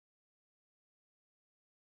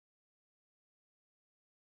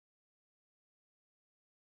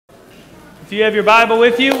If you have your Bible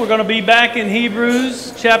with you, we're going to be back in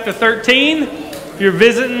Hebrews chapter 13. If you're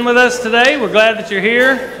visiting with us today, we're glad that you're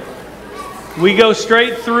here. We go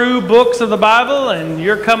straight through books of the Bible, and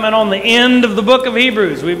you're coming on the end of the book of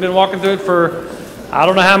Hebrews. We've been walking through it for, I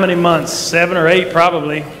don't know how many months, 7 or 8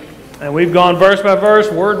 probably. And we've gone verse by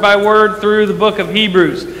verse, word by word through the book of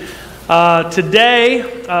Hebrews. Last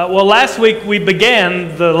week we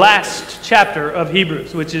began the last chapter of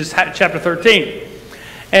Hebrews, which is chapter 13.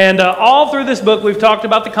 And all through this book, we've talked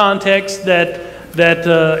about the context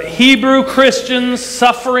that Hebrew Christians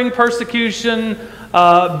suffering persecution,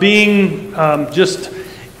 being just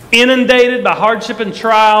inundated by hardship and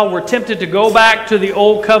trial, were tempted to go back to the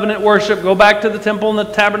old covenant worship, go back to the temple and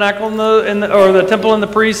the tabernacle or the temple and the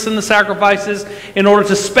priests and the sacrifices, in order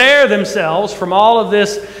to spare themselves from all of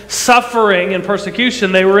this suffering and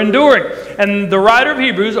persecution they were enduring. And the writer of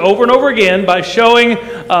Hebrews, over and over again, by showing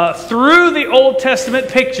through the Old Testament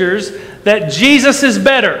pictures that Jesus is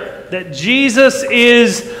better, that Jesus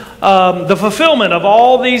is the fulfillment of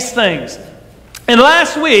all these things. And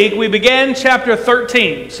last week, we began chapter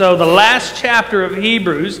 13. So the last chapter of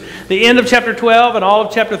Hebrews, the end of chapter 12 and all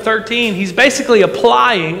of chapter 13, he's basically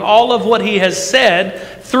applying all of what he has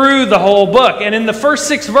said through the whole book. And in the first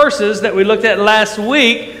 6 verses that we looked at last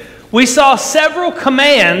week, we saw several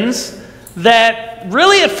commands that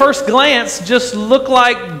really at first glance just look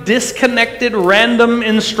like disconnected random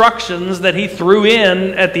instructions that he threw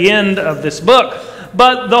in at the end of this book.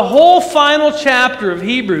 But the whole final chapter of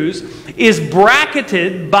Hebrews is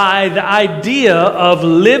bracketed by the idea of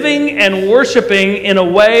living and worshiping in a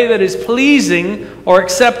way that is pleasing or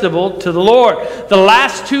acceptable to the Lord. The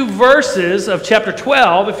last 2 verses of chapter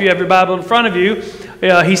 12, if you have your Bible in front of you,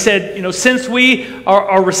 he said, since we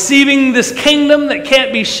are receiving this kingdom that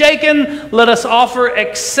can't be shaken, let us offer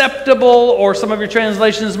acceptable, or some of your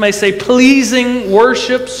translations may say pleasing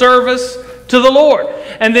worship service to the Lord.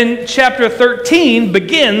 And then chapter 13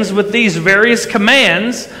 begins with these various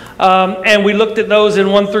commands, and we looked at those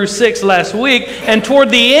in 1 through 6 last week. And toward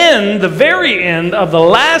the end, the very end of the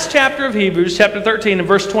last chapter of Hebrews, chapter 13 and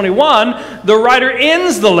verse 21, the writer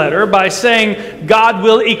ends the letter by saying God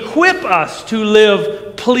will equip us to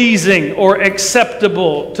live pleasing or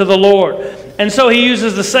acceptable to the Lord. And so he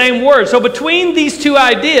uses the same word. So between these 2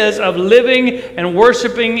 ideas of living and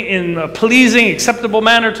worshiping in a pleasing, acceptable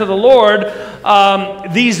manner to the Lord,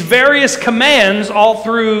 these various commands all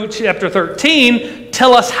through chapter 13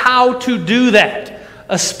 tell us how to do that,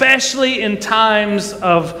 especially in times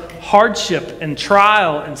of hardship and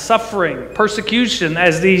trial and suffering, persecution,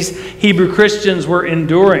 as these Hebrew Christians were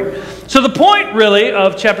enduring. So the point really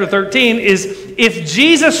of chapter 13 is, if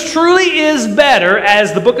Jesus truly is better,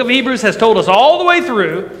 as the book of Hebrews has told us all the way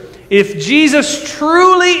through, if Jesus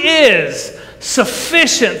truly is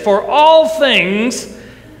sufficient for all things,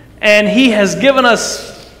 and he has given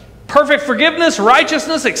us perfect forgiveness,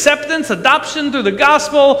 righteousness, acceptance, adoption through the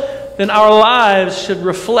gospel, then our lives should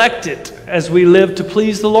reflect it as we live to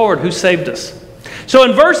please the Lord who saved us. So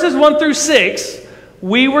in verses 1 through 6,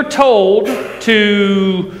 we were told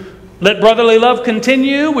to let brotherly love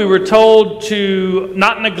continue. We were told to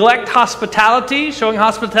not neglect hospitality, showing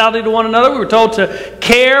hospitality to one another. We were told to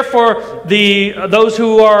care for those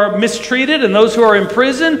who are mistreated and those who are in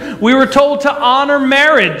prison. We were told to honor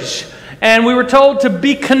marriage. And we were told to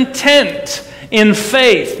be content in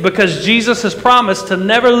faith, because Jesus has promised to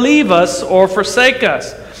never leave us or forsake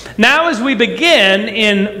us. Now as we begin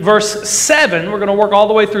in verse 7, we're going to work all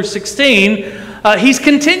the way through 16, he's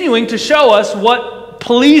continuing to show us what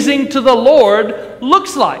pleasing to the Lord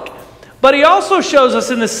looks like. But he also shows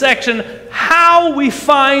us in this section how we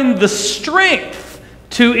find the strength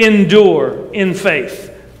to endure in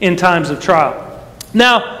faith in times of trial.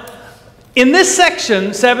 Now, in this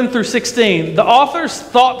section, 7 through 16, the author's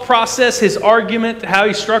thought process, his argument, how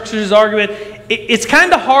he structures his argument, it's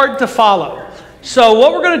kind of hard to follow. So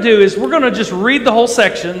what we're going to do is we're going to just read the whole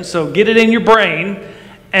section, so get it in your brain,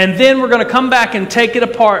 and then we're going to come back and take it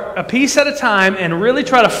apart a piece at a time and really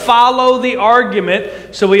try to follow the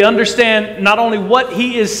argument so we understand not only what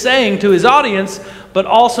he is saying to his audience, but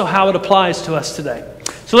also how it applies to us today.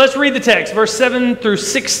 So let's read the text. Verse 7 through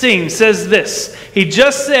 16 says this. He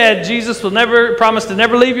just said Jesus will never promise to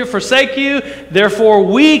never leave you, forsake you. Therefore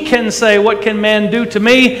we can say, what can man do to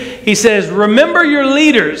me? He says, remember your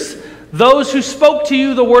leaders, those who spoke to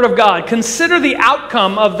you the word of God. Consider the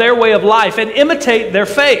outcome of their way of life and imitate their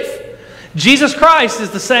faith. Jesus Christ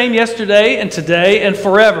is the same yesterday and today and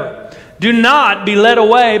forever. Do not be led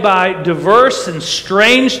away by diverse and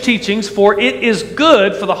strange teachings, for it is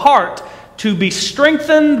good for the heart to be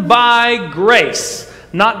strengthened by grace,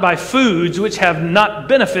 not by foods which have not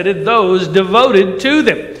benefited those devoted to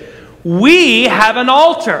them. we have an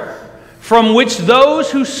altar from which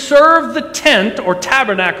those who serve the tent or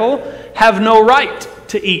tabernacle have no right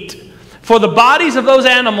to eat. For the bodies of those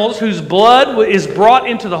animals whose blood is brought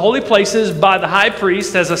into the holy places by the high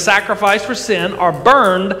priest as a sacrifice for sin are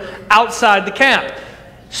burned outside the camp.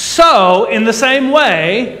 So, in the same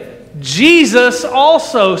way, Jesus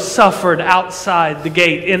also suffered outside the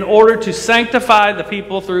gate in order to sanctify the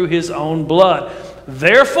people through his own blood.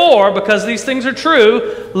 Therefore, because these things are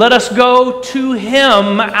true, let us go to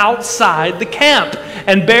him outside the camp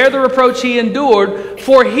and bear the reproach he endured.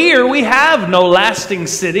 For here we have no lasting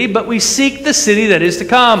city, but we seek the city that is to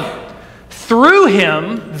come. Through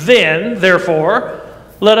him, then, therefore,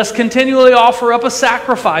 let us continually offer up a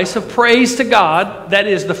sacrifice of praise to God, that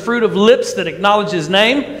is the fruit of lips that acknowledge his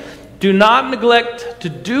name. Do not neglect to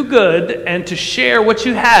do good and to share what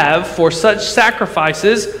you have, for such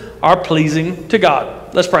sacrifices are pleasing to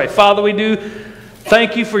God. Let's pray. Father, we do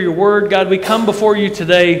thank you for your word. God, we come before you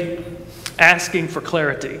today asking for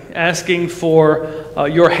clarity, asking for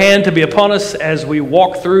your hand to be upon us as we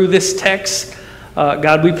walk through this text.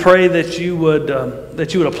 God, we pray that you would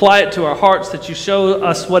apply it to our hearts, that you show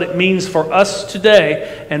us what it means for us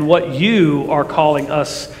today and what you are calling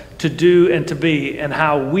us to do and to be, and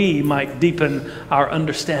how we might deepen our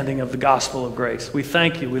understanding of the gospel of grace. We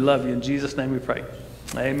thank you. We love you. In Jesus' name we pray.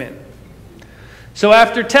 Amen. So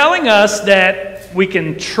after telling us that we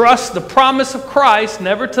can trust the promise of Christ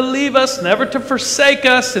never to leave us, never to forsake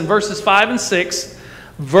us in verses 5 and 6,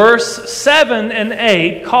 verse 7 and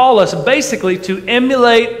 8 call us basically to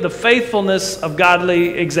emulate the faithfulness of godly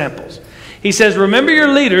examples. He says, remember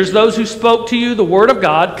your leaders, those who spoke to you the word of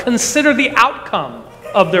God. Consider the outcome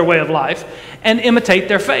of their way of life and imitate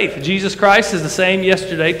their faith. Jesus Christ is the same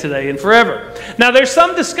yesterday, today, and forever. Now, there's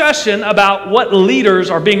some discussion about what leaders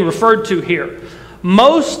are being referred to here.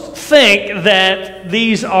 Most think that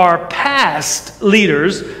these are past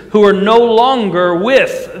leaders who are no longer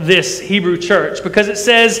with this Hebrew church, because it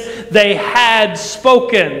says they had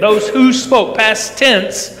spoken. Those who spoke, past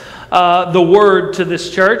tense, the word to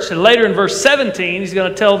this church. And later in verse 17, he's going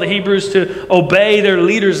to tell the Hebrews to obey their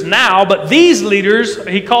leaders now. But these leaders,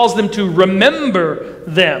 he calls them to remember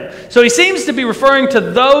them. So he seems to be referring to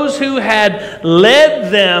those who had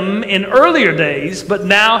led them in earlier days, but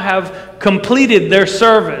now have completed their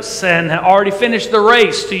service and have already finished the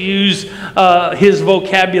race, to use his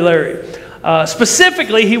vocabulary.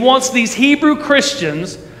 Specifically, he wants these Hebrew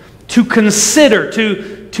Christians to consider,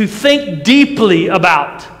 to think deeply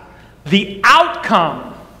about the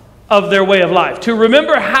outcome of their way of life, to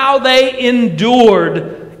remember how they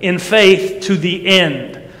endured in faith to the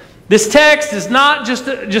end. This text is not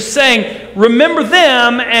just saying, remember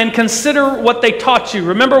them and consider what they taught you.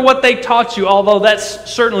 Remember what they taught you, although that's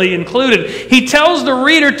certainly included. He tells the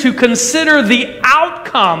reader to consider the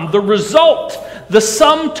outcome, the result, the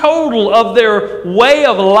sum total of their way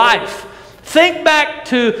of life. Think back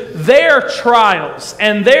to their trials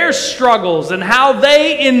and their struggles and how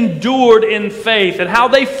they endured in faith and how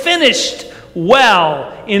they finished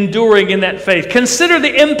well enduring in that faith. Consider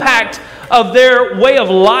the impact of their way of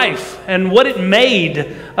life and what it made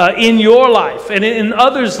in your life and in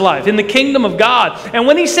others' life, in the kingdom of God. And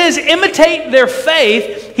when he says imitate their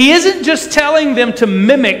faith, he isn't just telling them to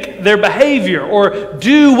mimic their behavior or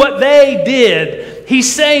do what they did.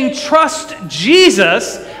 He's saying trust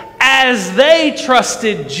Jesus as they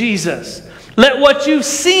trusted Jesus. Let what you've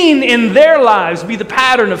seen in their lives be the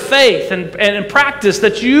pattern of faith and practice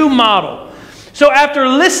that you model. So after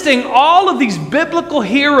listing all of these biblical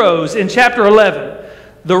heroes in chapter 11,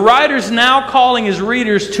 the writer's now calling his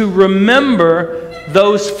readers to remember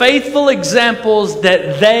those faithful examples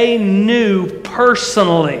that they knew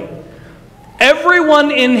personally.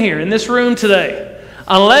 Everyone in here, in this room today,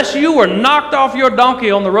 unless you were knocked off your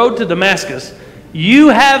donkey on the road to Damascus, you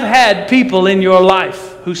have had people in your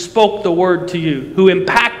life who spoke the word to you, who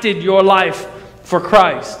impacted your life for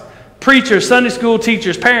Christ. Preachers, Sunday school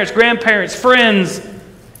teachers, parents, grandparents, friends.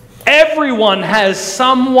 Everyone has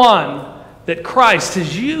someone that Christ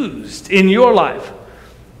has used in your life.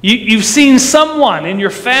 You've seen someone in your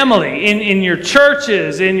family, in your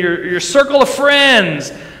churches, in your circle of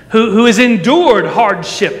friends who has endured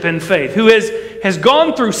hardship in faith, who has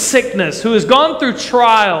gone through sickness, who has gone through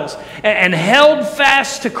trials and held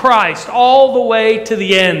fast to Christ all the way to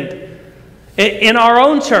the end. In our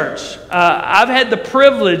own church, I've had the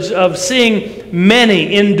privilege of seeing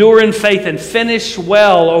many endure in faith and finish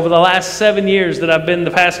well over the last 7 years that I've been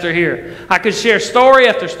the pastor here. I could share story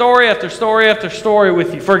after story after story after story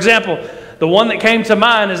with you. For example, the one that came to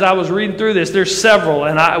mind as I was reading through this, there's several,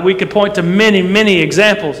 and we could point to many, many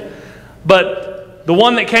examples. But the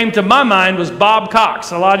one that came to my mind was Bob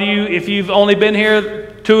Cox. A lot of you, if you've only been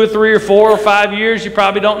here 2 or 3 or 4 or 5 years, you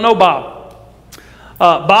probably don't know Bob.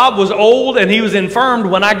 Bob was old and he was infirmed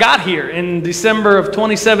when I got here in December of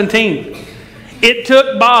 2017. It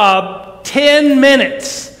took Bob 10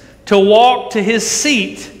 minutes to walk to his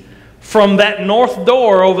seat from that north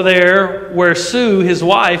door over there where Sue, his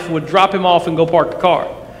wife, would drop him off and go park the car.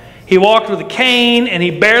 He walked with a cane and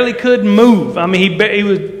he barely could move. I mean, he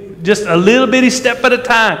was just a little bitty step at a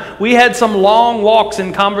time. We had some long walks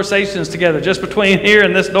and conversations together just between here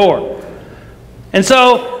and this door. And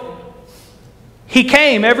so he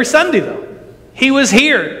came every Sunday, though. He was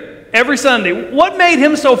here every Sunday. What made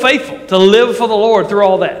him so faithful to live for the Lord through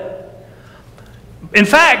all that? In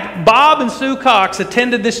fact, Bob and Sue Cox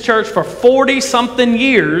attended this church for 40-something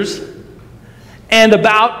years, and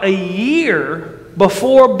about a year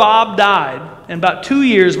before Bob died, and about 2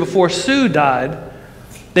 years before Sue died,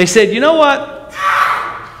 they said, you know what?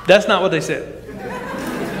 That's not what they said.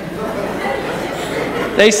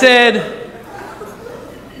 They said,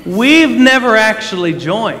 we've never actually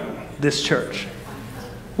joined this church.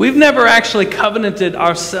 We've never actually covenanted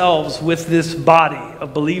ourselves with this body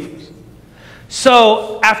of believers.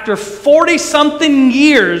 So after 40-something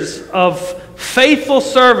years of faithful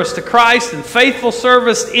service to Christ and faithful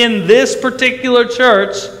service in this particular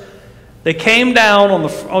church, they came down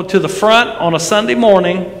to the front on a Sunday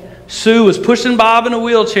morning. Sue was pushing Bob in a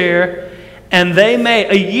wheelchair, and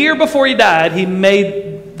a year before he died,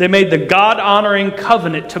 they made the God-honoring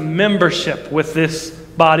covenant to membership with this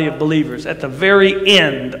body of believers at the very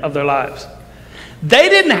end of their lives. They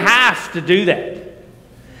didn't have to do that.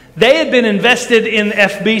 They had been invested in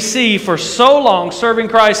FBC for so long, serving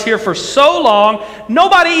Christ here for so long,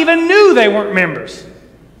 nobody even knew they weren't members.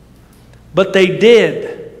 But they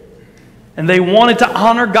did. And they wanted to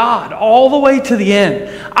honor God all the way to the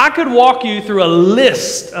end. I could walk you through a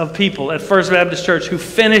list of people at First Baptist Church who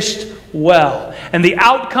finished well. And the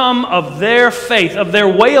outcome of their faith, of their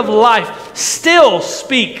way of life, still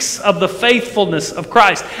speaks of the faithfulness of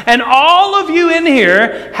Christ. And all of you in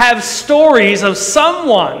here have stories of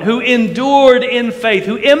someone who endured in faith,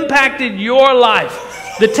 who impacted your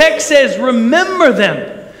life. The text says, remember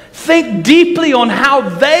them. Think deeply on how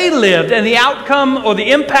they lived and the outcome or the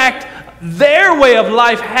impact their way of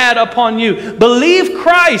life had upon you. Believe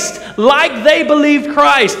Christ like they believed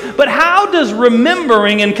Christ. But how does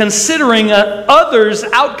remembering and considering others'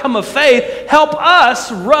 outcome of faith help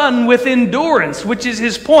us run with endurance, which is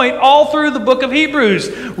his point all through the book of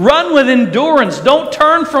Hebrews. Run with endurance. Don't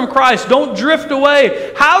turn from Christ. Don't drift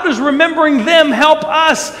away. How does remembering them help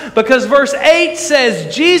us? Because verse 8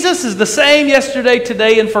 says, Jesus is the same yesterday,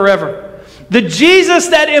 today, and forever. The Jesus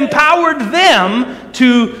that empowered them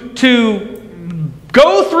to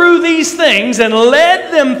go through these things and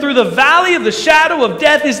led them through the valley of the shadow of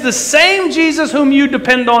death is the same Jesus whom you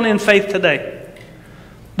depend on in faith today.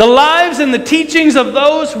 The lives and the teachings of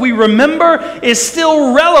those we remember is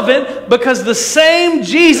still relevant because the same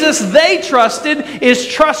Jesus they trusted is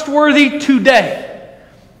trustworthy today.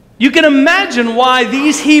 You can imagine why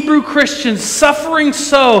these Hebrew Christians suffering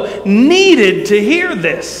so needed to hear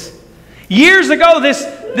this. Years ago,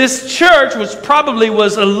 this church was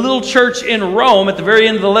a little church in Rome. At the very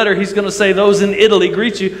end of the letter, he's going to say, those in Italy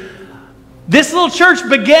greet you. This little church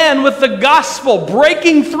began with the gospel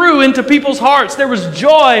breaking through into people's hearts. There was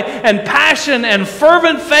joy and passion and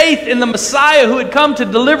fervent faith in the Messiah who had come to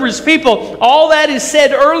deliver his people. All that is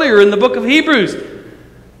said earlier in the book of Hebrews.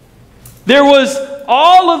 There was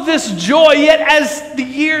all of this joy, yet as the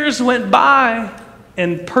years went by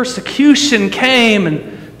and persecution came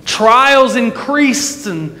and trials increased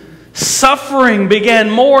and suffering began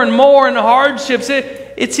more and more and hardships,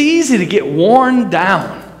 it's easy to get worn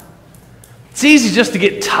down. It's easy just to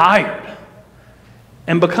get tired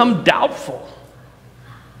and become doubtful.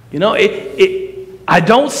 You know, I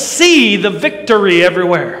don't see the victory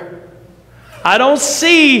everywhere. I don't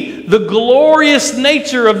see the glorious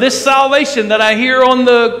nature of this salvation that I hear on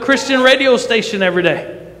the Christian radio station every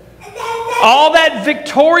day. All that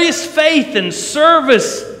victorious faith and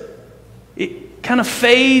service, it kind of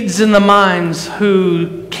fades in the minds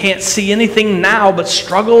who can't see anything now but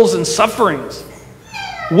struggles and sufferings.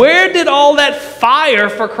 Where did all that fire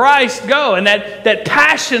for Christ go and that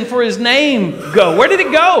passion for his name go? Where did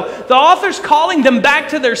it go? The author's calling them back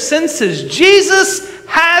to their senses. Jesus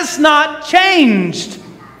has not changed.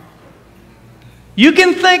 You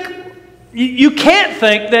can't think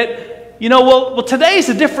that, well, today's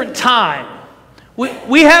a different time.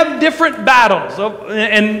 We have different battles,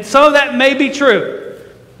 and some of that may be true.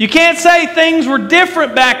 You can't say things were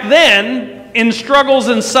different back then in struggles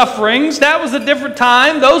and sufferings. That was a different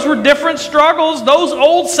time. Those were different struggles. Those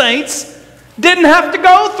old saints didn't have to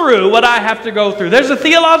go through what I have to go through. There's a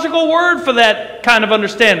theological word for that kind of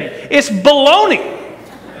understanding. It's baloney.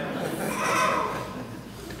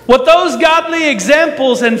 What those godly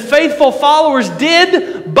examples and faithful followers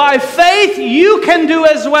did by faith, you can do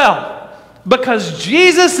as well. Because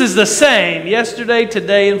Jesus is the same yesterday,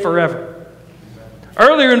 today, and forever.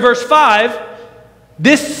 Earlier in verse 5,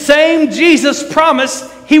 this same Jesus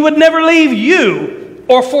promised He would never leave you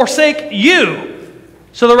or forsake you.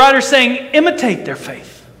 So the writer's saying, imitate their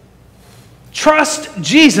faith. Trust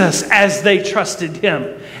Jesus as they trusted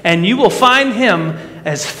Him. And you will find Him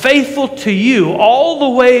as faithful to you all the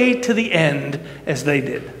way to the end as they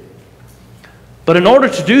did. But in order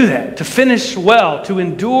to do that, to finish well, to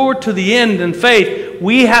endure to the end in faith,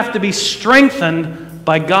 we have to be strengthened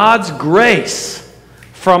by God's grace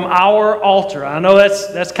from our altar. I know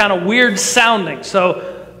that's kind of weird sounding,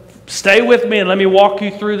 so stay with me and let me walk you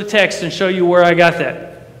through the text and show you where I got that.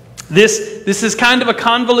 This is kind of a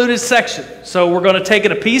convoluted section, so we're going to take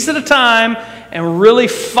it a piece at a time and really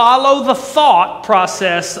follow the thought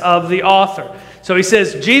process of the author. So he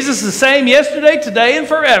says, Jesus is the same yesterday, today, and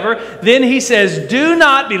forever. Then he says, do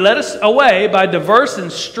not be led away by diverse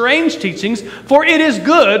and strange teachings, for it is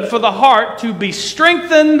good for the heart to be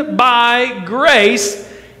strengthened by grace.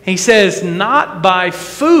 He says, not by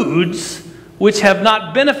foods which have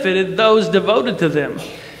not benefited those devoted to them.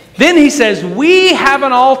 Then he says, we have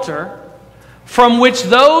an altar from which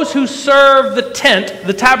those who serve the tent,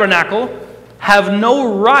 the tabernacle, have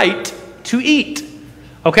no right to eat.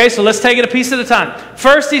 Okay, so let's take it a piece at a time.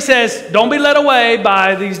 First he says, don't be led away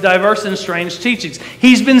by these diverse and strange teachings.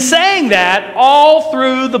 He's been saying that all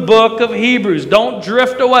through the book of Hebrews. Don't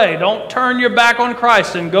drift away. Don't turn your back on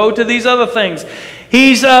Christ and go to these other things.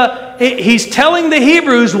 He's telling the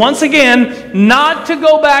Hebrews, once again, not to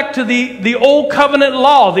go back to the old covenant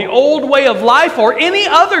law, the old way of life, or any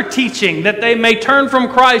other teaching that they may turn from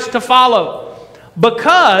Christ to follow.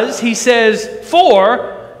 Because, he says,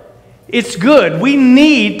 for it's good. We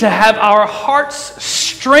need to have our hearts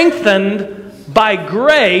strengthened by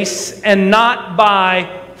grace and not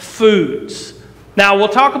by foods. Now, we'll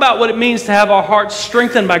talk about what it means to have our hearts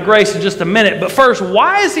strengthened by grace in just a minute. But first,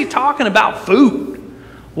 why is he talking about food?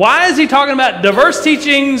 Why is he talking about diverse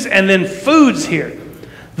teachings and then foods here?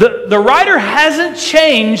 The writer hasn't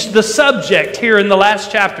changed the subject here in the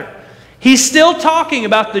last chapter. He's still talking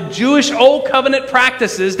about the Jewish Old Covenant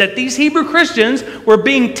practices that these Hebrew Christians were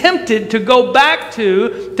being tempted to go back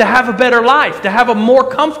to have a better life, to have a more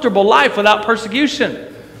comfortable life without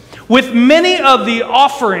persecution. With many of the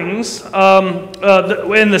offerings and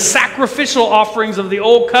the sacrificial offerings of the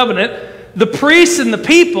Old Covenant, the priests and the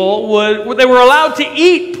people they were allowed to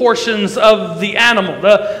eat portions of the animal.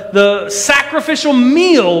 The sacrificial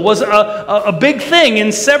meal was a big thing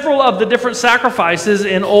in several of the different sacrifices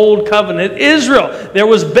in Old Covenant Israel. There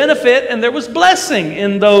was benefit and there was blessing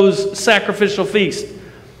in those sacrificial feasts.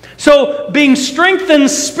 So being strengthened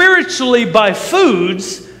spiritually by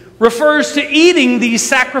foods refers to eating these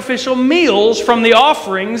sacrificial meals from the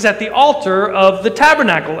offerings at the altar of the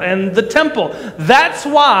tabernacle and the temple. That's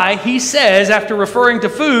why he says, after referring to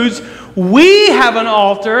foods, we have an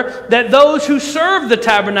altar that those who serve the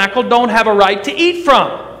tabernacle don't have a right to eat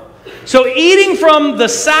from. So eating from the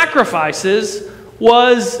sacrifices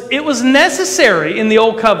was necessary in the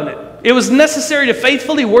Old Covenant. It was necessary to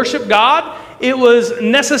faithfully worship God. It was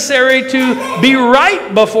necessary to be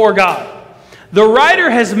right before God. The writer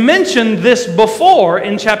has mentioned this before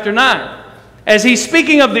in chapter 9. As he's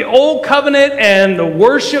speaking of the Old Covenant and the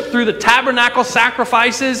worship through the tabernacle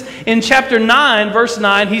sacrifices, in chapter 9, verse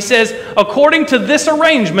 9, he says, according to this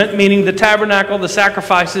arrangement, meaning the tabernacle, the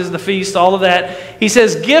sacrifices, the feast, all of that, he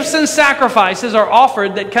says, gifts and sacrifices are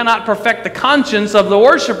offered that cannot perfect the conscience of the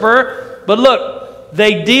worshiper, but look,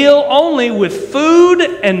 they deal only with food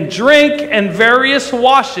and drink and various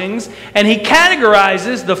washings, and he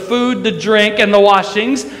categorizes the food, the drink, and the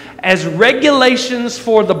washings as regulations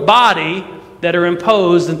for the body that are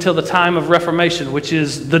imposed until the time of Reformation, which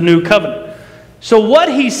is the New Covenant. So what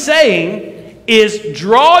he's saying is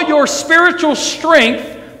draw your spiritual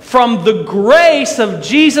strength from the grace of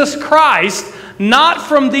Jesus Christ, not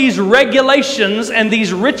from these regulations and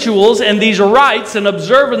these rituals and these rites and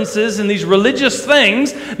observances and these religious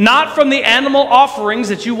things, not from the animal offerings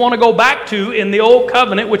that you want to go back to in the Old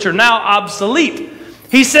Covenant, which are now obsolete.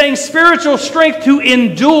 He's saying spiritual strength to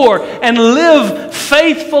endure and live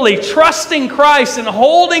faithfully, trusting Christ and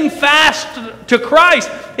holding fast to Christ.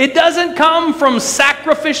 It doesn't come from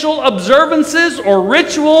sacrificial observances or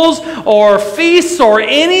rituals or feasts or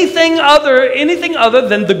anything other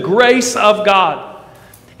than the grace of God.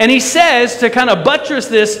 And he says, to kind of buttress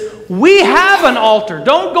this, we have an altar.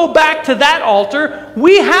 Don't go back to that altar.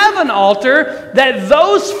 We have an altar that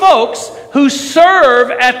those folks who serve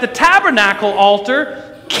at the tabernacle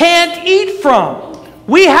altar can't eat from.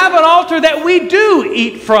 We have an altar that we do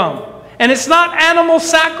eat from. And it's not animal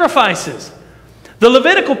sacrifices. The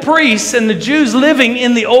Levitical priests and the Jews living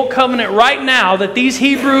in the Old Covenant right now that these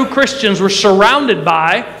Hebrew Christians were surrounded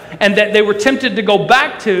by and that they were tempted to go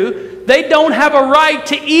back to, they don't have a right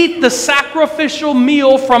to eat the sacrificial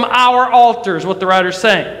meal from our altars, what the writer's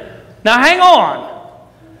saying. Now hang on.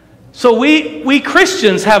 So we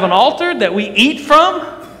Christians have an altar that we eat from.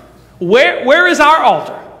 Where is our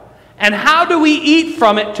altar? And how do we eat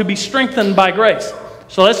from it to be strengthened by grace?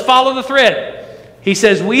 So let's follow the thread. He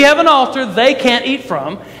says, we have an altar they can't eat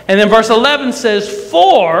from. And then verse 11 says,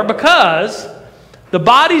 because the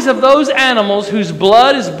bodies of those animals whose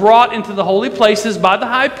blood is brought into the holy places by the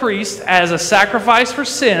high priest as a sacrifice for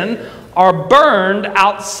sin are burned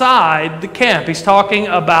outside the camp. He's talking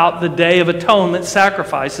about the Day of Atonement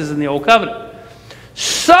sacrifices in the Old Covenant.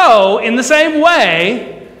 So, in the same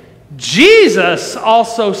way, Jesus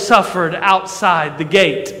also suffered outside the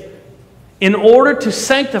gate in order to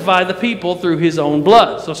sanctify the people through his own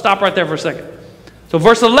blood. So stop right there for a second. So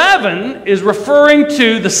verse 11 is referring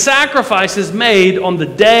to the sacrifices made on the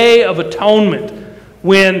Day of Atonement,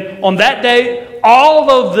 when on that day all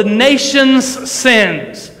of the nation's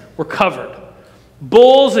sins were covered.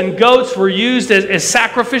 Bulls and goats were used as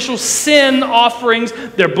sacrificial sin offerings.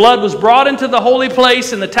 Their blood was brought into the holy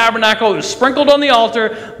place in the tabernacle. It was sprinkled on the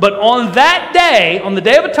altar. But on that day, on the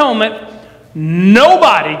Day of Atonement,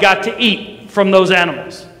 nobody got to eat from those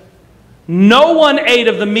animals. No one ate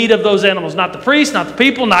of the meat of those animals. Not the priests, not the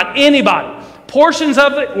people, not anybody. Portions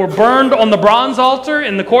of it were burned on the bronze altar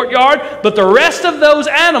in the courtyard, but the rest of those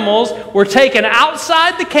animals were taken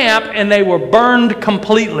outside the camp and they were burned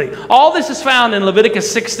completely. All this is found in Leviticus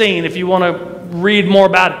 16 if you want to read more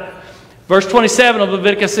about it. Verse 27 of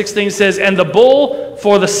Leviticus 16 says, and the bull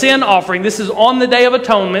for the sin offering, this is on the Day of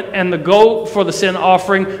Atonement, and the goat for the sin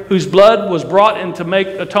offering, whose blood was brought in to make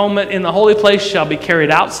atonement in the holy place, shall be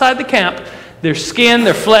carried outside the camp. Their skin,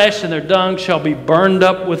 their flesh, and their dung shall be burned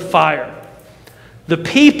up with fire. The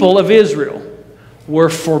people of Israel were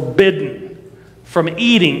forbidden from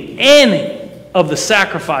eating any of the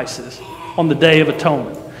sacrifices on the Day of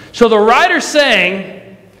Atonement. So the writer's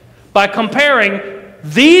saying, by comparing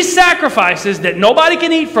these sacrifices that nobody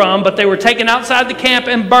can eat from, but they were taken outside the camp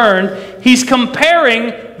and burned, he's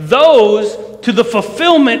comparing those to the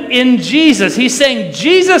fulfillment in Jesus. He's saying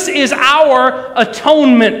Jesus is our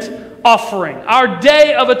atonement offering, our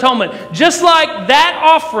Day of Atonement. Just like that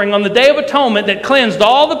offering on the Day of Atonement that cleansed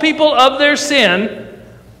all the people of their sin,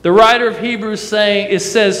 the writer of Hebrews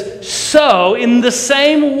says, so in the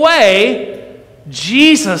same way,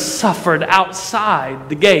 Jesus suffered outside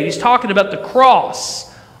the gate. He's talking about the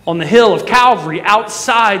cross on the hill of Calvary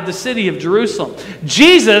outside the city of Jerusalem.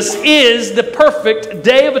 Jesus is the perfect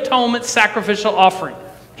Day of Atonement sacrificial offering.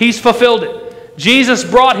 He's fulfilled it. Jesus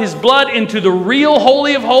brought his blood into the real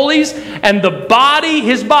Holy of Holies, and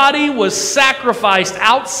his body was sacrificed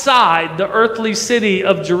outside the earthly city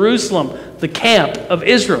of Jerusalem, the camp of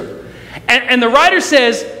Israel. And the writer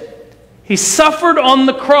says, he suffered on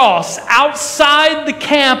the cross outside the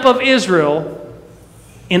camp of Israel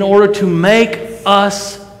in order to make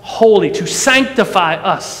us holy, to sanctify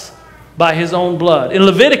us by his own blood. In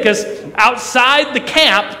Leviticus, outside the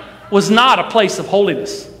camp was not a place of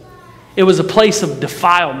holiness. It was a place of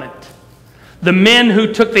defilement. The men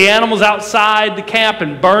who took the animals outside the camp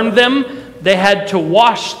and burned them, they had to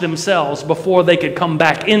wash themselves before they could come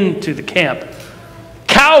back into the camp.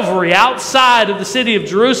 Calvary, outside of the city of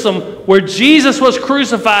Jerusalem, where Jesus was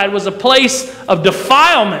crucified, was a place of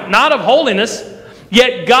defilement, not of holiness.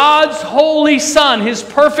 Yet God's holy Son, his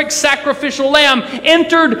perfect sacrificial lamb,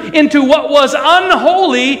 entered into what was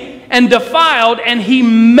unholy and defiled, and he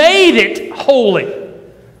made it holy,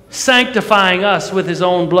 sanctifying us with his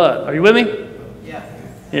own blood. Are you with me?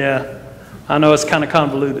 Yeah. I know it's kind of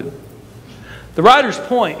convoluted. The writer's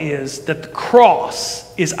point is that the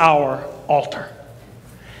cross is our altar.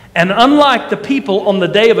 And unlike the people on the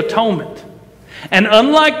Day of Atonement, and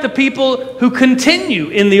unlike the people who continue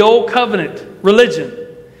in the Old Covenant religion,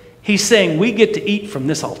 he's saying we get to eat from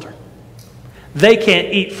this altar. They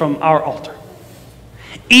can't eat from our altar.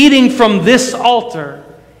 Eating from this altar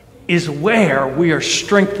is where we are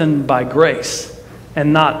strengthened by grace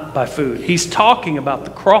and not by food. He's talking about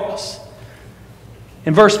the cross.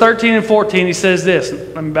 In verse 13 and 14, he says this.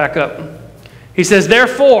 Let me back up. He says,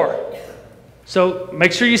 therefore, so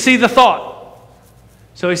make sure you see the thought.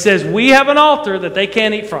 So he says, we have an altar that they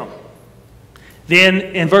can't eat from. Then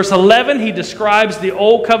in verse 11, he describes the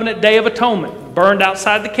Old Covenant Day of Atonement, burned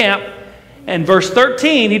outside the camp. And verse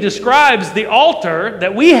 13, he describes the altar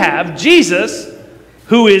that we have, Jesus,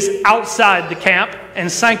 who is outside the camp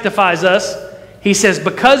and sanctifies us. He says,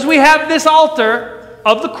 because we have this altar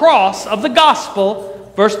of the cross, of the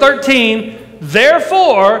gospel, verse 13,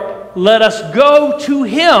 therefore, let us go to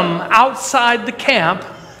him outside the camp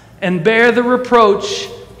and bear the reproach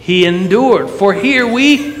he endured. For here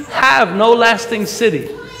we have no lasting city,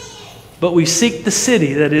 but we seek the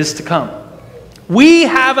city that is to come. We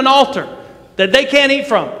have an altar that they can't eat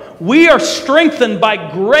from. We are strengthened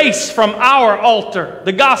by grace from our altar,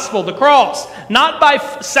 the gospel, the cross. Not by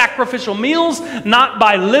sacrificial meals, not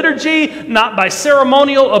by liturgy, not by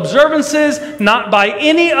ceremonial observances, not by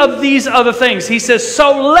any of these other things. He says,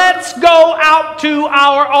 so let's go out to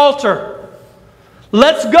our altar.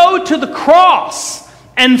 Let's go to the cross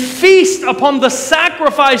and feast upon the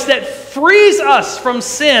sacrifice that frees us from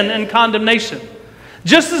sin and condemnation.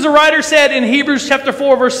 Just as the writer said in Hebrews chapter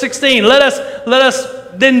 4, verse 16, let us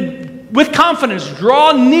then with confidence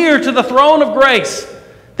draw near to the throne of grace,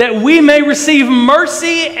 that we may receive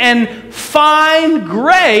mercy and find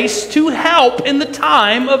grace to help in the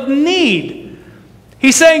time of need.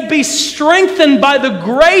 He's saying, be strengthened by the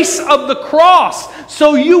grace of the cross,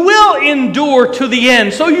 so you will endure to the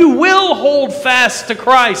end, so you will hold fast to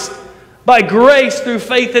Christ by grace through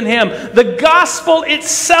faith in him. The gospel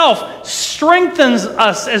itself strengthens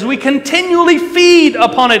us as we continually feed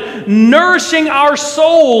upon it, nourishing our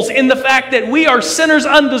souls in the fact that we are sinners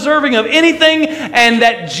undeserving of anything, and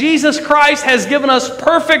that Jesus Christ has given us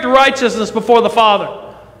perfect righteousness before the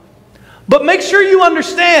Father. But make sure you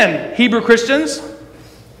understand, Hebrew Christians,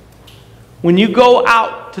 when you go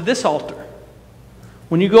out to this altar,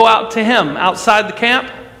 when you go out to him outside the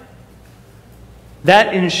camp,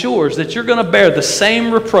 that ensures that you're going to bear the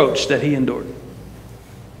same reproach that he endured.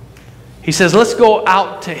 He says, let's go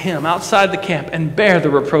out to him outside the camp and bear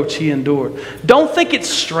the reproach he endured. Don't think it's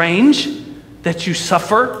strange that you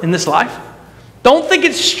suffer in this life. Don't think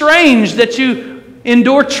it's strange that you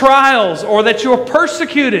endure trials or that you're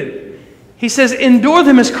persecuted. He says, endure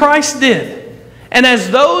them as Christ did, and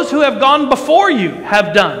as those who have gone before you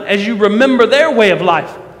have done, as you remember their way of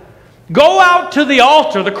life. Go out to the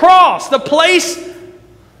altar, the cross, the place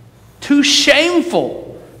too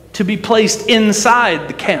shameful to be placed inside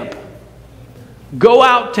the camp. Go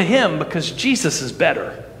out to him because Jesus is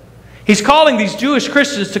better. He's calling these Jewish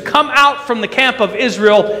Christians to come out from the camp of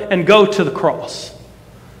Israel and go to the cross.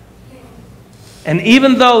 And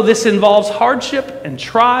even though this involves hardship and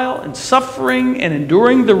trial and suffering and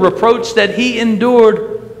enduring the reproach that he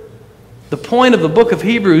endured, the point of the book of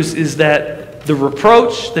Hebrews is that the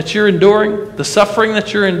reproach that you're enduring, the suffering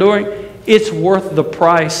that you're enduring, it's worth the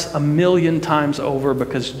price 1,000,000 times over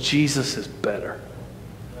because Jesus is better.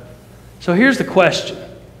 So here's the question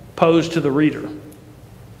posed to the reader.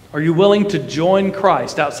 Are you willing to join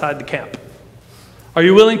Christ outside the camp? Are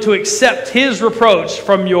you willing to accept his reproach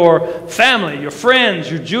from your family, your friends,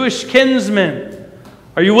 your Jewish kinsmen?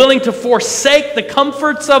 Are you willing to forsake the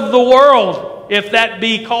comforts of the world, if that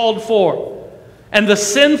be called for, and the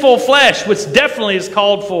sinful flesh, which definitely is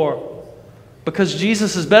called for, because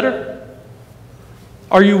Jesus is better?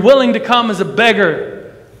 Are you willing to come as a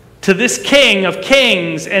beggar to this King of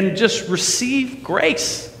Kings and just receive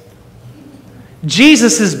grace?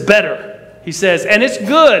 Jesus is better, he says, and it's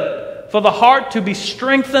good for the heart to be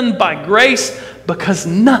strengthened by grace, because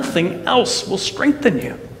nothing else will strengthen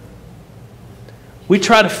you. We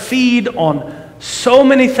try to feed on so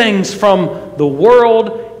many things from the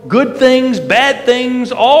world, good things, bad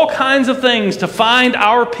things, all kinds of things, to find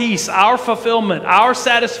our peace, our fulfillment, our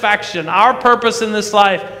satisfaction, our purpose in this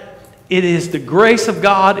life. It is the grace of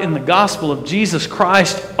God in the gospel of Jesus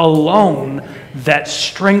Christ alone that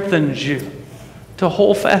strengthens you to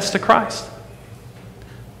hold fast to Christ.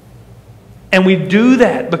 And we do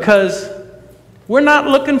that because we're not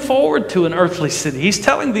looking forward to an earthly city. He's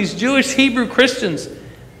telling these Jewish Hebrew Christians,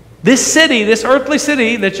 this city, this earthly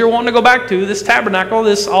city that you're wanting to go back to, this tabernacle,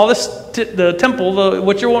 the temple,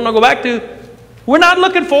 what you're wanting to go back to, we're not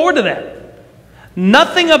looking forward to that.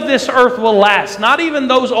 Nothing of this earth will last, not even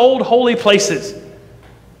those old holy places.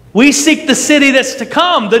 We seek the city that's to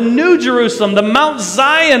come, the New Jerusalem, the Mount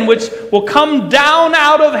Zion, which will come down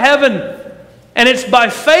out of heaven. And it's by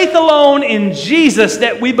faith alone in Jesus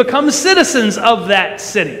that we become citizens of that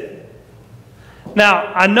city.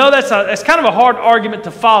 Now, I know that's kind of a hard argument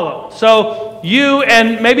to follow. So you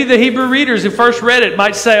and maybe the Hebrew readers who first read it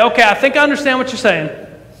might say, okay, I think I understand what you're saying.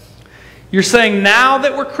 You're saying now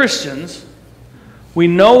that we're Christians, we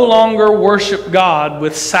no longer worship God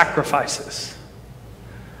with sacrifices.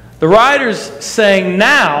 The writer's saying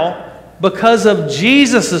now, because of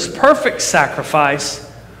Jesus' perfect sacrifice,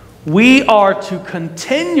 we are to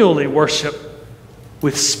continually worship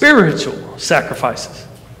with spiritual sacrifices.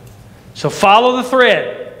 So follow the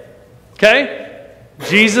thread. Okay?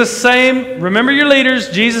 Jesus same. Remember your leaders.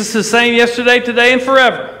 Jesus is the same yesterday, today, and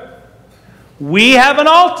forever. We have an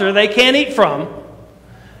altar they can't eat from.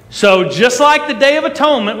 So just like the Day of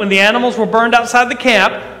Atonement when the animals were burned outside the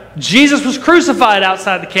camp, Jesus was crucified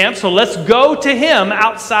outside the camp. So let's go to Him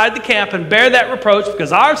outside the camp and bear that reproach,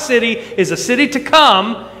 because our city is a city to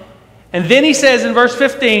come. And then He says in verse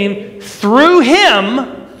 15, through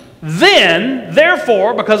Him, then,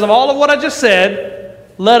 therefore, because of all of what I just said,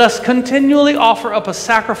 let us continually offer up a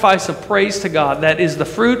sacrifice of praise to God. That is the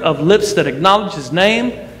fruit of lips that acknowledge His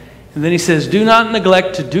name. And then He says, do not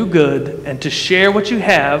neglect to do good and to share what you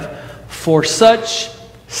have, for such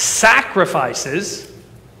sacrifices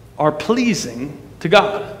are pleasing to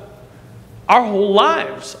God. Our whole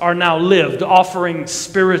lives are now lived offering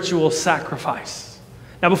spiritual sacrifice.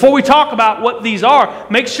 Now, before we talk about what these are,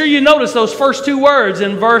 make sure you notice those first two words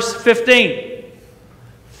in verse 15.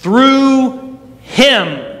 Through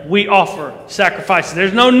Him we offer sacrifices.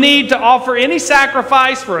 There's no need to offer any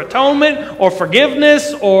sacrifice for atonement or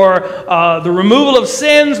forgiveness or the removal of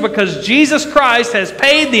sins, because Jesus Christ has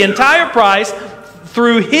paid the entire price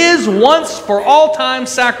through His once for all time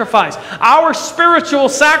sacrifice. Our spiritual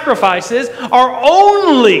sacrifices are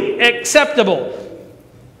only acceptable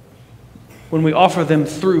when we offer them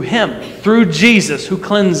through Him, through Jesus, who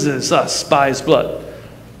cleanses us by His blood.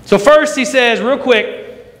 So first He says, real quick,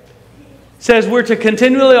 says we're to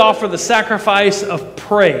continually offer the sacrifice of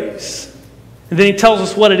praise. And then He tells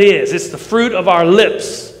us what it is. It's the fruit of our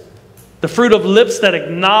lips. The fruit of lips that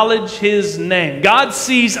acknowledge His name. God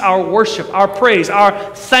sees our worship, our praise,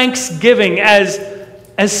 our thanksgiving as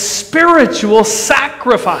spiritual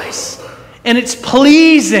sacrifice. And it's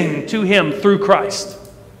pleasing to Him through Christ.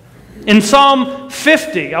 In Psalm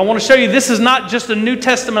 50, I want to show you this is not just a New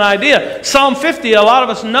Testament idea. Psalm 50, a lot of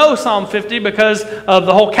us know Psalm 50 because of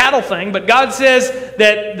the whole cattle thing. But God says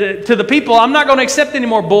that to the people, I'm not going to accept any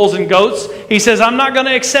more bulls and goats. He says, I'm not going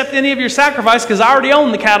to accept any of your sacrifice because I already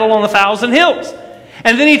own the cattle on 1,000 hills.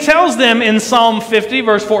 And then He tells them in Psalm 50,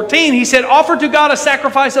 verse 14, He said, offer to God a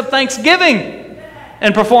sacrifice of thanksgiving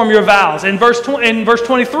and perform your vows. In verse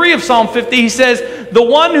 23 of Psalm 50, He says, the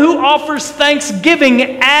one who offers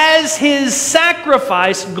thanksgiving as his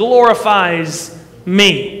sacrifice glorifies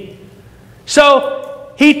me.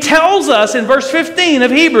 So He tells us in verse 15 of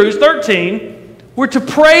Hebrews 13, we're to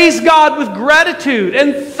praise God with gratitude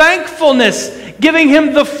and thankfulness, giving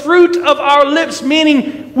Him the fruit of our lips,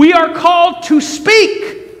 meaning we are called to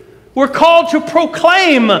speak. We're called to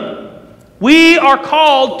proclaim. We are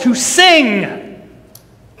called to sing.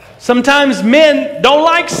 Sometimes men don't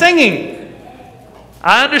like singing.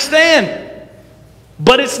 I understand.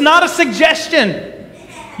 But it's not a suggestion.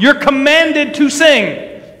 You're commanded to sing.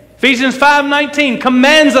 Ephesians 5:19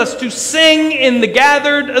 commands us to sing in the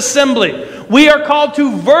gathered assembly. We are called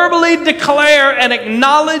to verbally declare and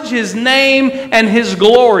acknowledge His name and His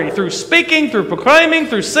glory through speaking, through proclaiming,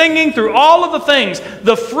 through singing, through all of the things.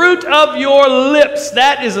 The fruit of your lips,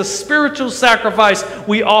 that is a spiritual sacrifice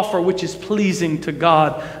we offer, which is pleasing to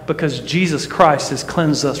God because Jesus Christ has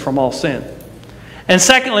cleansed us from all sin. And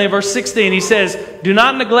secondly, in verse 16, He says, do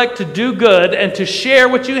not neglect to do good and to share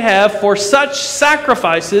what you have, for such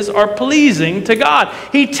sacrifices are pleasing to God.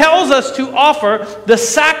 He tells us to offer the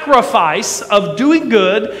sacrifice of doing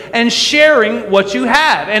good and sharing what you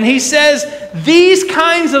have. And He says these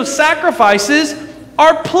kinds of sacrifices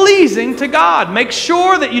are pleasing to God. Make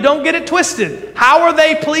sure that you don't get it twisted. How are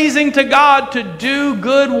they pleasing to God to do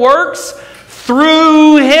good works?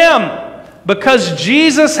 Through Him. Because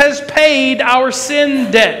Jesus has paid our sin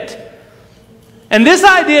debt. And this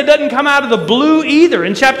idea doesn't come out of the blue either.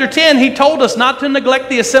 In chapter 10, He told us not to neglect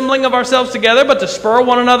the assembling of ourselves together, but to spur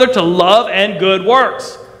one another to love and good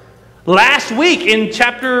works. Last week in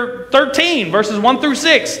chapter 13, verses 1 through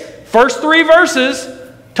 6, first 3 verses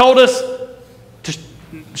told us to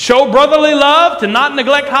show brotherly love, to not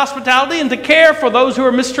neglect hospitality, and to care for those who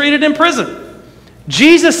are mistreated in prison.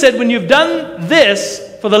 Jesus said, when you've done this,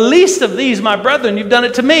 for the least of these, my brethren, you've done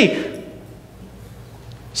it to me.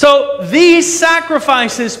 So these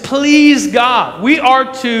sacrifices please God. We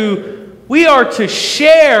are to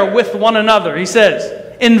share with one another, He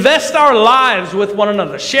says. Invest our lives with one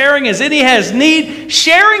another, sharing as any has need,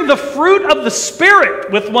 sharing the fruit of the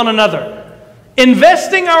Spirit with one another.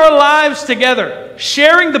 Investing our lives together,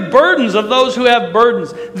 sharing the burdens of those who have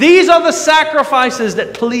burdens. These are the sacrifices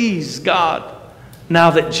that please God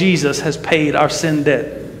now that Jesus has paid our sin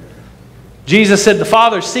debt. Jesus said the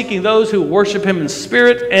Father is seeking those who worship Him in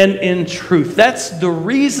spirit and in truth. That's the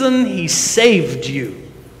reason He saved you.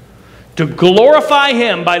 To glorify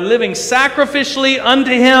Him by living sacrificially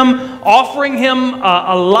unto Him, offering Him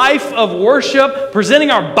a life of worship,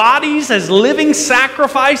 presenting our bodies as living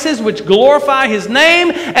sacrifices which glorify His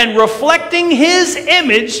name, and reflecting His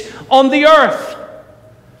image on the earth.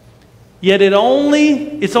 Yet it's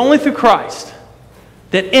only through Christ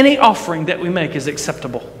that any offering that we make is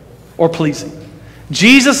acceptable or pleasing.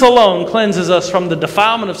 Jesus alone cleanses us from the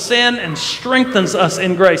defilement of sin and strengthens us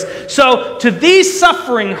in grace. So to these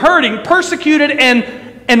suffering, hurting, persecuted,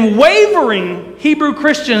 and wavering Hebrew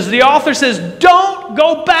Christians, the author says, don't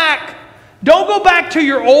go back. Don't go back to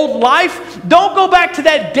your old life. Don't go back to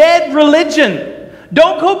that dead religion.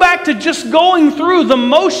 Don't go back to just going through the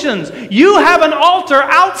motions. You have an altar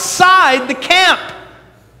outside the camp.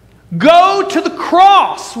 Go to the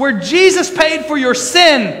cross where Jesus paid for your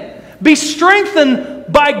sin. Be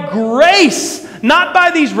strengthened by grace, not by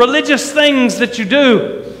these religious things that you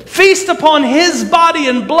do. Feast upon His body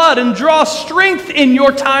and blood and draw strength in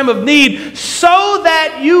your time of need so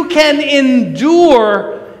that you can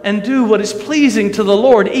endure and do what is pleasing to the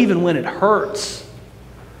Lord even when it hurts.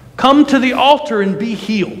 Come to the altar and be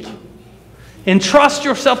healed. Entrust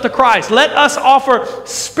yourself to Christ. Let us offer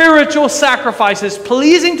spiritual sacrifices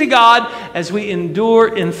pleasing to God as we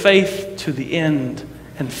endure in faith to the end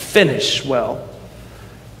and finish well.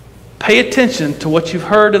 Pay attention to what you've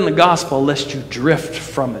heard in the gospel lest you drift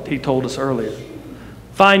from it, He told us earlier.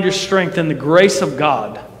 Find your strength in the grace of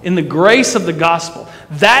God, in the grace of the gospel.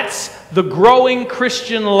 That's the growing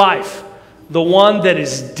Christian life, the one that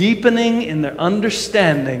is deepening in their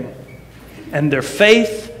understanding and their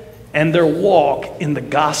faith and their walk in the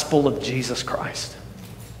gospel of Jesus Christ.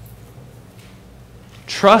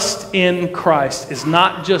 Trust in Christ is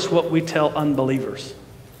not just what we tell unbelievers.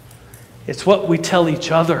 It's what we tell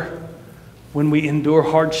each other when we endure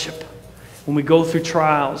hardship, when we go through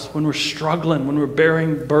trials, when we're struggling, when we're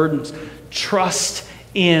bearing burdens. Trust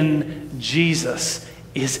in Jesus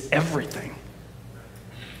is everything.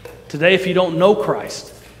 Today, if you don't know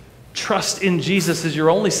Christ, trust in Jesus is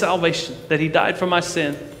your only salvation, that He died for my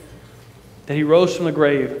sin, that He rose from the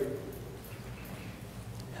grave,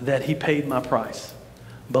 and that He paid my price.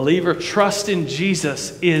 Believer, trust in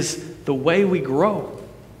Jesus is the way we grow.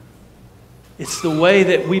 It's the way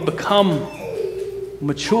that we become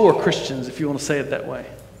mature Christians, if you want to say it that way.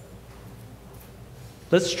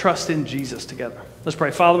 Let's trust in Jesus together. Let's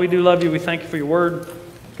pray. Father, we do love You. We thank You for Your word.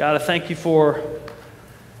 God, I thank You for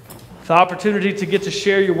the opportunity to get to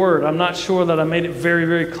share Your word. I'm not sure that I made it very,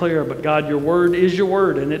 very clear, but God, Your word is Your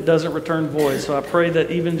word, and it doesn't return void. So I pray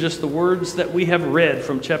that even just the words that we have read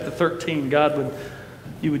from chapter 13, God,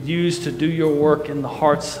 You would use to do Your work in the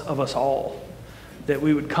hearts of us all. That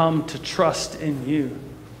we would come to trust in You.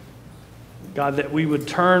 God, that we would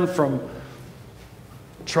turn from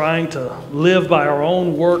trying to live by our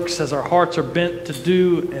own works as our hearts are bent to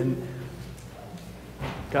do. And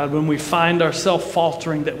God, when we find ourselves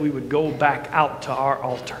faltering, that we would go back out to our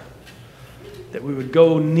altar. That we would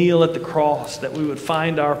go kneel at the cross. That we would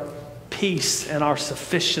find our peace and our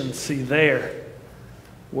sufficiency there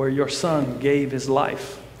where Your Son gave His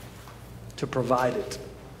life to provide it.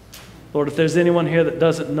 Lord, if there's anyone here that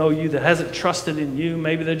doesn't know You, that hasn't trusted in You,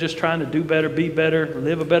 maybe they're just trying to do better, be better,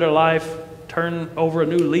 live a better life, turn over a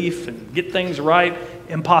new leaf and get things right,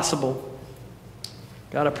 impossible.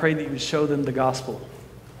 God, I pray that You would show them the gospel.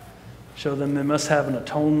 Show them they must have an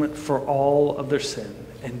atonement for all of their sin,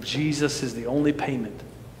 and Jesus is the only payment.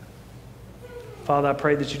 Father, I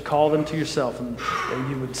pray that You'd call them to Yourself and that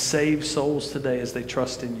You would save souls today as they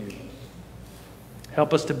trust in You.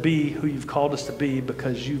 Help us to be who You've called us to be,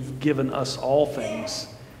 because You've given us all things,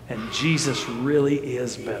 and Jesus really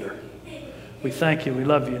is better. We thank You. We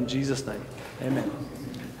love You in Jesus' name. Amen.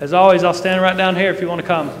 As always, I'll stand right down here if you want to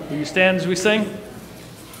come. Will you stand as we sing?